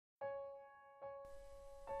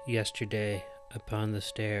Yesterday, upon the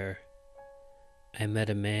stair, I met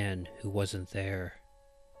a man who wasn't there.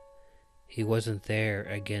 He wasn't there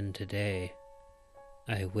again today.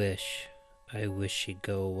 I wish she'd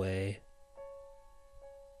go away.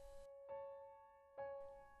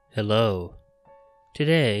 Hello.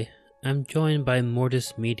 Today, I'm joined by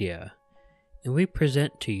Mortis Media, and we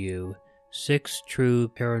present to you 6 true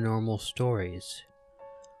paranormal stories.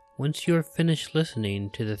 Once you're finished listening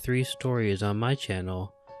to the 3 stories on my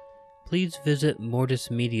channel, please visit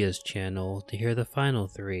Mortis Media's channel to hear the final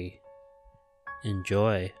 3.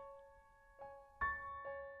 Enjoy.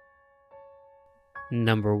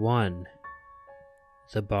 Number 1.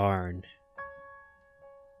 The Barn.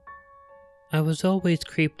 I was always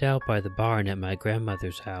creeped out by the barn at my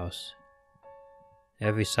grandmother's house.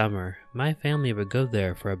 Every summer, my family would go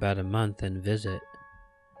there for about a month and visit.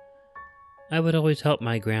 I would always help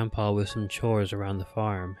my grandpa with some chores around the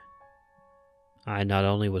farm. I not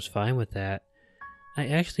only was fine with that, I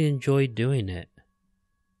actually enjoyed doing it.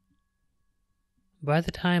 By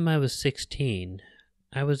the time I was 16,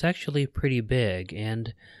 I was actually pretty big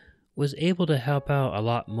and was able to help out a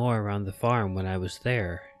lot more around the farm when I was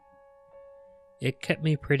there. It kept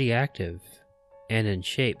me pretty active, and in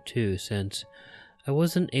shape too, since I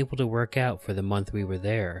wasn't able to work out for the month we were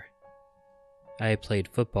there. I played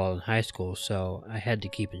football in high school, so I had to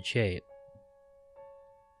keep in shape.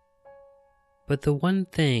 But the one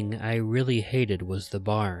thing I really hated was the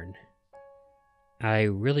barn. I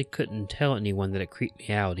really couldn't tell anyone that it creeped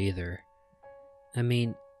me out either. I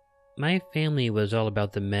mean, my family was all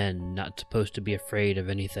about the men not supposed to be afraid of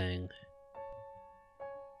anything.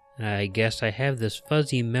 I guess I have this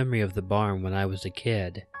fuzzy memory of the barn when I was a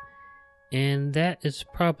kid, and that is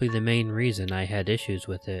probably the main reason I had issues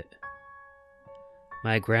with it.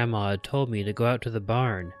 My grandma had told me to go out to the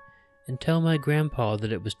barn and tell my grandpa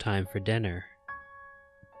that it was time for dinner.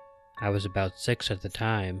 I was about 6 at the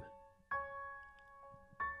time.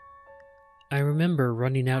 I remember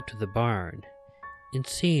running out to the barn and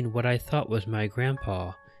seeing what I thought was my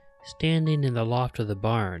grandpa standing in the loft of the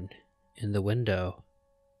barn in the window.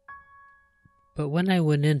 But when I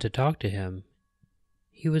went in to talk to him,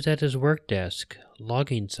 he was at his work desk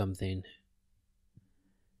logging something.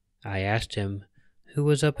 I asked him who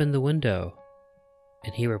was up in the window,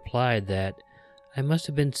 and he replied that I must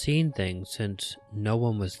have been seeing things since no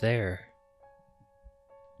one was there.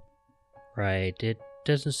 Right, it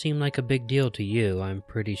doesn't seem like a big deal to you, I'm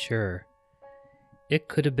pretty sure. It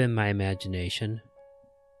could have been my imagination.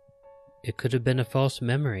 It could have been a false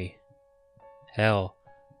memory. Hell,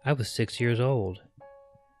 I was 6 years old.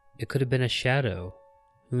 It could have been a shadow.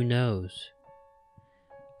 Who knows?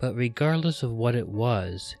 But regardless of what it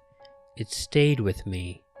was, it stayed with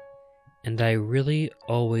me, and I really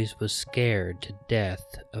always was scared to death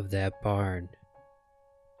of that barn.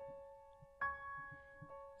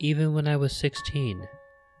 Even when I was 16,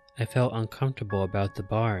 I felt uncomfortable about the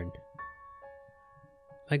barn.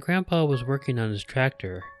 My grandpa was working on his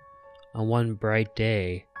tractor on one bright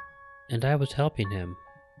day, and I was helping him.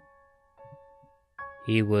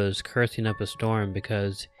 He was cursing up a storm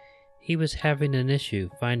because he was having an issue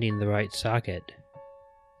finding the right socket.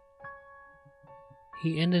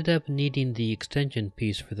 He ended up needing the extension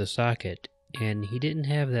piece for the socket, and he didn't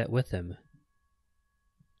have that with him.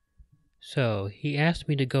 So he asked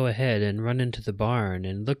me to go ahead and run into the barn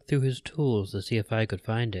and look through his tools to see if I could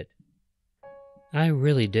find it. I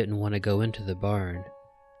really didn't want to go into the barn,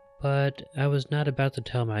 but I was not about to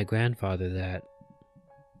tell my grandfather that.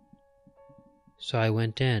 So I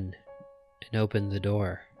went in and opened the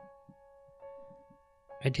door.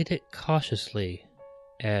 I did it cautiously,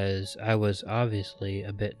 as I was obviously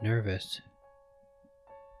a bit nervous.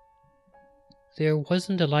 There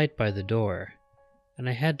wasn't a light by the door, and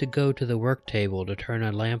I had to go to the work table to turn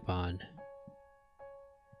a lamp on.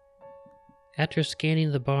 After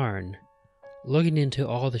scanning the barn, looking into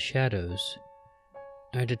all the shadows,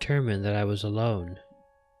 I determined that I was alone.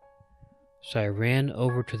 So I ran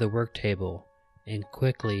over to the work table and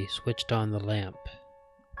quickly switched on the lamp.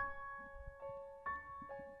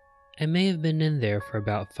 I may have been in there for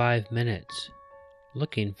about 5 minutes,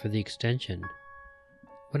 looking for the extension,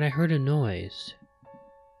 when I heard a noise.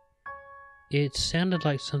 It sounded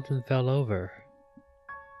like something fell over.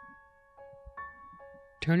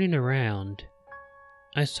 Turning around,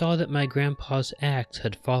 I saw that my grandpa's axe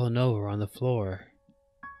had fallen over on the floor.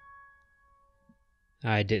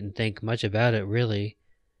 I didn't think much about it, really.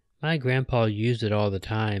 My grandpa used it all the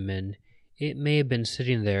time, and it may have been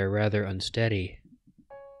sitting there rather unsteady.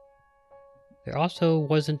 There also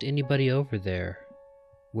wasn't anybody over there,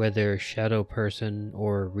 whether shadow person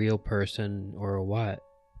or real person or what.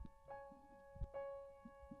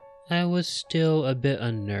 I was still a bit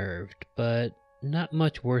unnerved, but not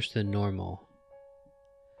much worse than normal.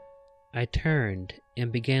 I turned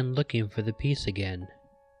and began looking for the piece again.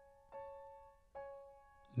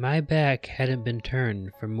 My back hadn't been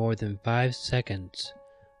turned for more than 5 seconds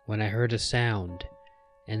when I heard a sound,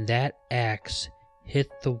 and that axe hit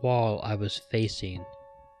the wall I was facing.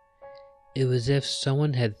 It was as if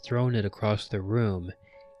someone had thrown it across the room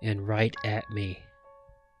and right at me.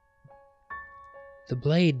 The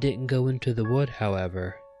blade didn't go into the wood,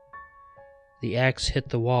 however. The axe hit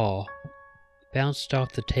the wall, bounced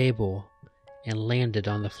off the table, and landed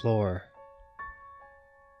on the floor.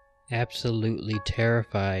 Absolutely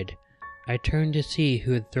terrified, I turned to see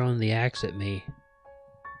who had thrown the axe at me.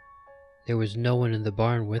 There was no one in the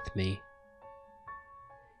barn with me.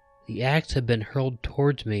 The axe had been hurled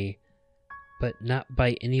towards me, but not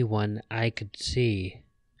by anyone I could see.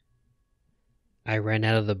 I ran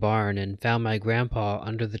out of the barn and found my grandpa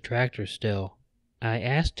under the tractor still. I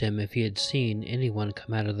asked him if he had seen anyone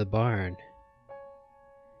come out of the barn.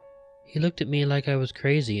 He looked at me like I was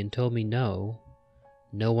crazy and told me no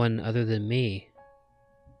one other than me.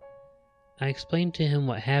 I explained to him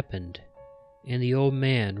what happened, and the old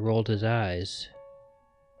man rolled his eyes.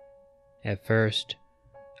 At first,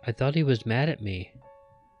 I thought he was mad at me,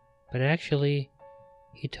 but actually,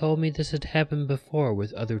 he told me this had happened before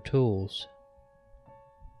with other tools.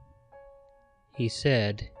 He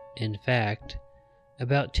said, in fact,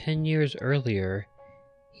 about 10 years earlier,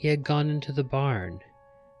 he had gone into the barn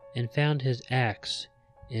and found his axe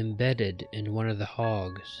embedded in one of the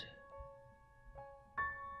hogs.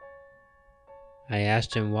 I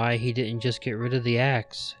asked him why he didn't just get rid of the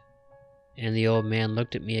axe, and the old man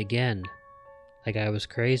looked at me again, like I was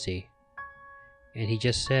crazy, and he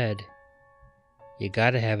just said, "You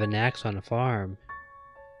gotta have an axe on a farm."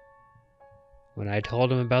 When I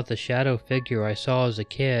told him about the shadow figure I saw as a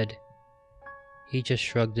kid, he just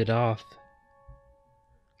shrugged it off.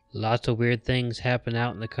 "Lots of weird things happen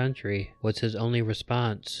out in the country," was his only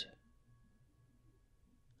response.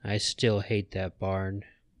 I still hate that barn.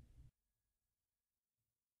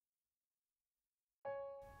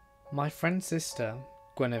 My friend's sister,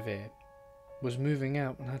 Guinevere, was moving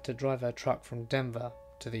out and had to drive her truck from Denver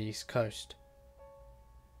to the East Coast.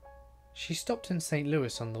 She stopped in St.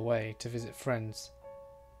 Louis on the way to visit friends,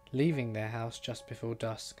 leaving their house just before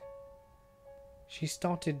dusk. She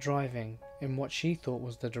started driving in what she thought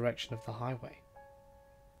was the direction of the highway.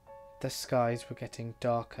 The skies were getting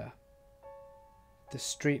darker. The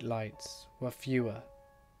street lights were fewer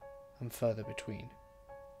and further between.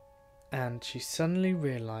 And she suddenly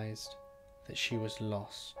realized that she was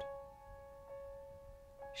lost.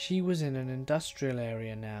 She was in an industrial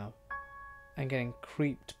area now, and getting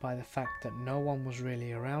creeped by the fact that no one was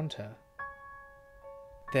really around her.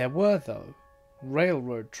 There were, though,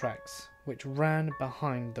 railroad tracks which ran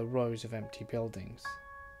behind the rows of empty buildings.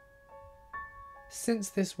 Since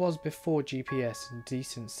this was before GPS and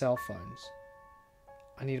decent cell phones,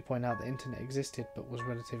 I need to point out that internet existed but was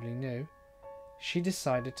relatively new, she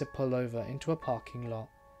decided to pull over into a parking lot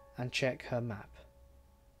and check her map.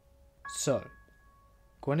 So,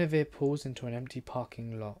 Guinevere pulls into an empty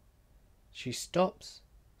parking lot. She stops,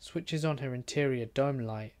 switches on her interior dome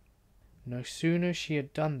light. No sooner she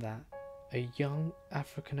had done that, a young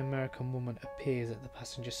African-American woman appears at the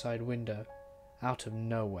passenger side window, out of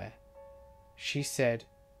nowhere. She said,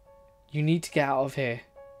 "You need to get out of here.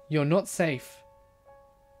 You're not safe."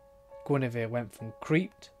 Guinevere went from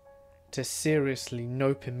creeped to seriously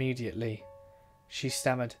nope immediately. She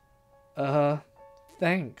stammered,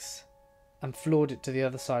 Thanks," and floored it to the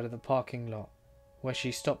other side of the parking lot, where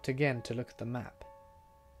she stopped again to look at the map.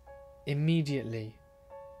 Immediately,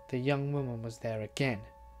 the young woman was there again,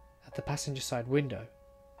 at the passenger side window,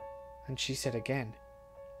 and she said again,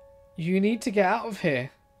 "You need to get out of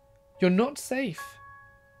here. You're not safe."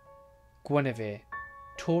 Guinevere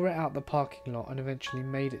tore it out the parking lot and eventually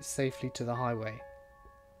made it safely to the highway.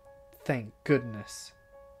 Thank goodness.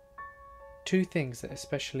 Two things that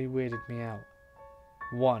especially weirded me out.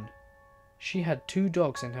 One, she had 2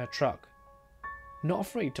 dogs in her truck, not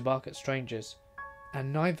afraid to bark at strangers,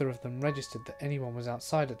 and neither of them registered that anyone was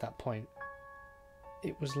outside at that point.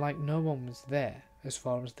 It was like no one was there as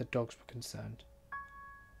far as the dogs were concerned.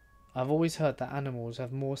 I've always heard that animals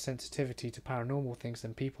have more sensitivity to paranormal things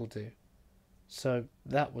than people do, so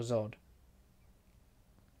that was odd.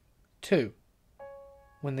 2.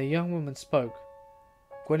 When the young woman spoke,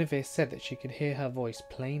 Guinevere said that she could hear her voice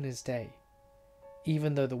plain as day,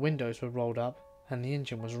 even though the windows were rolled up and the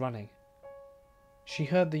engine was running. She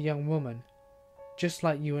heard the young woman, just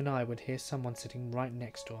like you and I would hear someone sitting right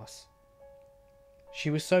next to us.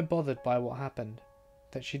 She was so bothered by what happened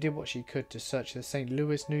that she did what she could to search the St.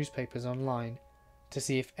 Louis newspapers online to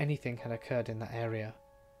see if anything had occurred in that area.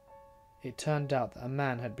 It turned out that a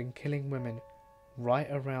man had been killing women right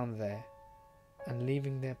around there and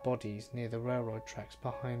leaving their bodies near the railroad tracks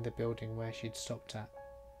behind the building where she'd stopped at.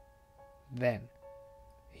 Then,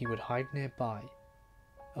 he would hide nearby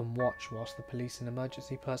and watch whilst the police and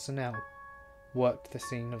emergency personnel worked the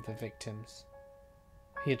scene of the victims.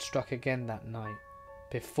 He had struck again that night,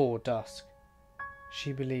 before dusk.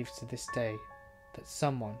 She believes to this day that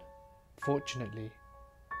someone, fortunately,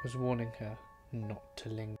 was warning her not to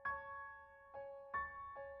linger.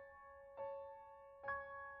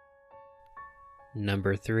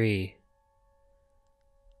 Number 3.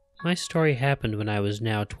 My story happened when I was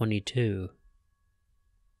now 22.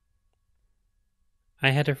 I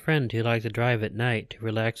had a friend who liked to drive at night to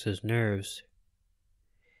relax his nerves.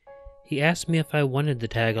 He asked me if I wanted to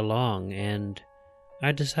tag along, and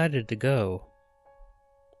I decided to go.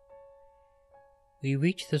 We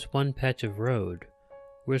reached this one patch of road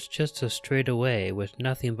where it's just a straightaway with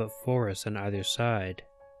nothing but forest on either side.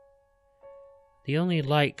 The only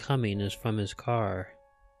light coming is from his car.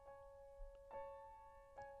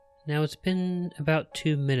 Now it's been about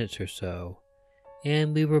 2 minutes or so,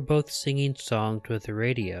 and we were both singing songs with the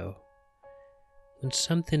radio, when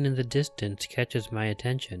something in the distance catches my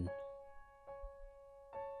attention.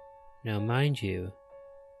 Now mind you,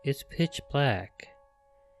 it's pitch black,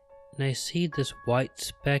 and I see this white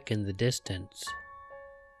speck in the distance.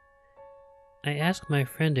 I ask my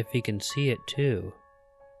friend if he can see it too,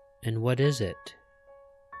 and what is it?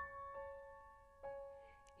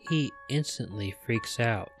 He instantly freaks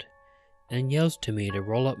out and yells to me to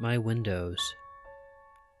roll up my windows.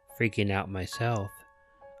 Freaking out myself,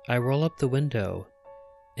 I roll up the window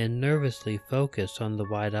and nervously focus on the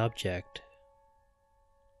white object.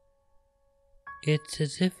 It's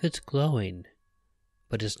as if it's glowing,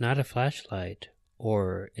 but it's not a flashlight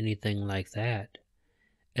or anything like that.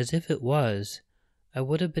 As if it was, I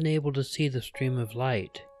would have been able to see the stream of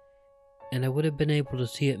light, and I would have been able to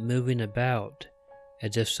see it moving about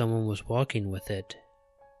as if someone was walking with it.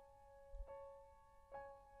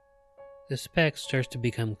 The speck starts to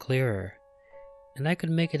become clearer, and I could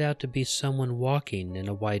make it out to be someone walking in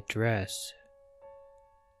a white dress.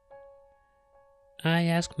 I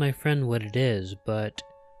ask my friend what it is, but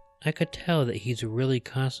I could tell that he's really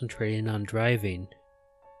concentrating on driving.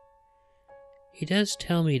 He does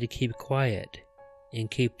tell me to keep quiet and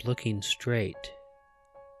keep looking straight.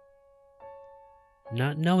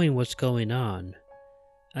 Not knowing what's going on,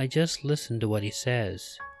 I just listen to what he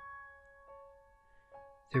says.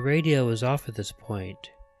 The radio is off at this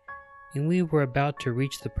point, and we were about to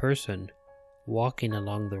reach the person walking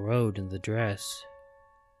along the road in the dress.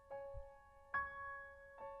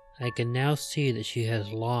 I can now see that she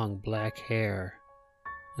has long black hair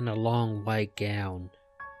and a long white gown.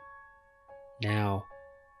 Now,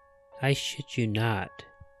 I shit you not,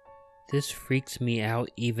 this freaks me out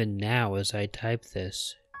even now as I type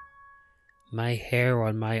this. My hair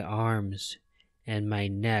on my arms and my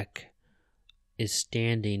neck is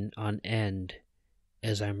standing on end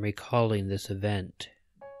as I'm recalling this event.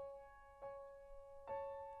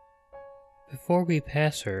 Before we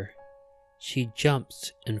pass her, she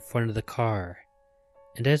jumps in front of the car,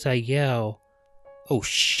 and as I yell, "Oh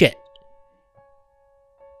shit!"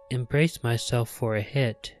 and brace myself for a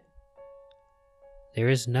hit, there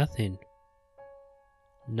is nothing.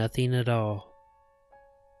 Nothing at all.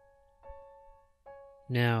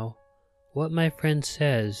 Now, what my friend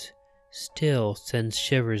says still sends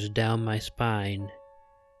shivers down my spine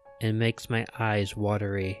and makes my eyes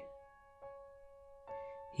watery.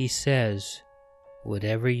 He says,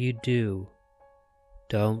 "Whatever you do,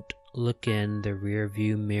 don't look in the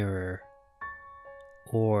rearview mirror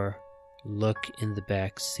or look in the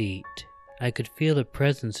back seat." I could feel a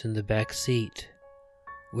presence in the back seat,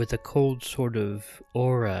 with a cold sort of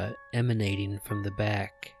aura emanating from the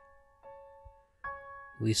back.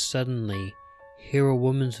 We suddenly hear a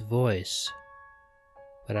woman's voice,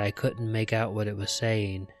 but I couldn't make out what it was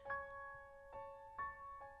saying.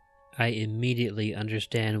 I immediately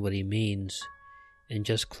understand what he means and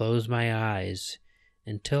just close my eyes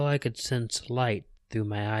until I could sense light through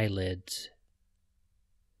my eyelids.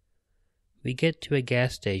 We get to a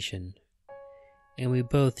gas station, and we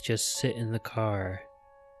both just sit in the car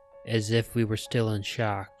as if we were still in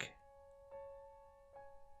shock.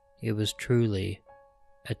 It was truly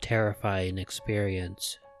a terrifying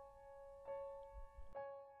experience.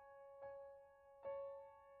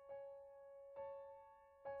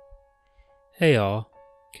 Hey all,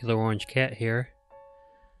 Killer Orange Cat here.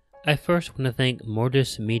 I first want to thank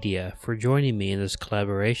Mortis Media for joining me in this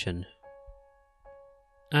collaboration.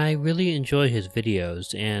 I really enjoy his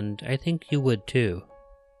videos, and I think you would too.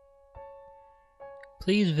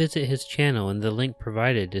 Please visit his channel in the link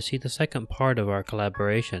provided to see the second part of our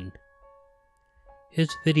collaboration. His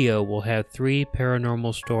video will have 3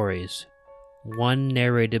 paranormal stories, one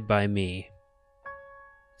narrated by me.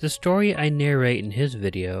 The story I narrate in his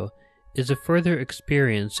video is a further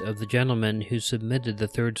experience of the gentleman who submitted the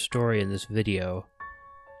 3rd story in this video.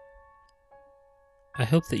 I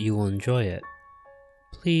hope that you will enjoy it.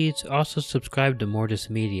 Please also subscribe to Mortis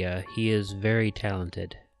Media, he is very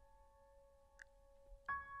talented.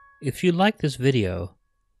 If you like this video,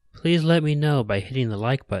 please let me know by hitting the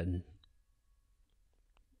like button.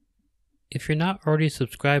 If you're not already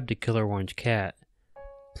subscribed to Killer Orange Cat,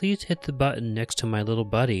 please hit the button next to my little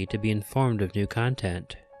buddy to be informed of new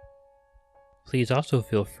content. Please also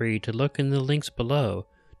feel free to look in the links below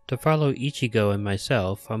to follow Ichigo and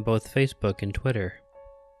myself on both Facebook and Twitter.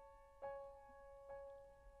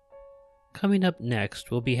 Coming up next,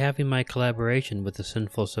 we'll be having my collaboration with the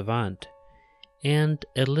Sinful Savant, and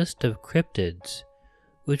a list of cryptids,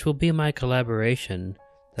 which will be my collaboration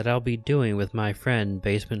that I'll be doing with my friend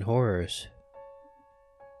Basement Horrors.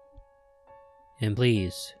 And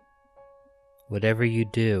please, whatever you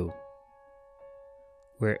do,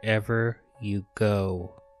 wherever you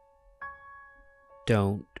go,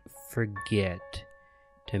 don't forget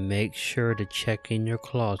to make sure to check in your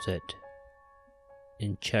closet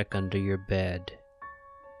and check under your bed,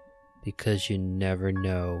 because you never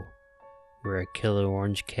know where a killer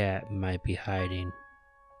orange cat might be hiding.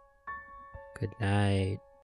 Good night.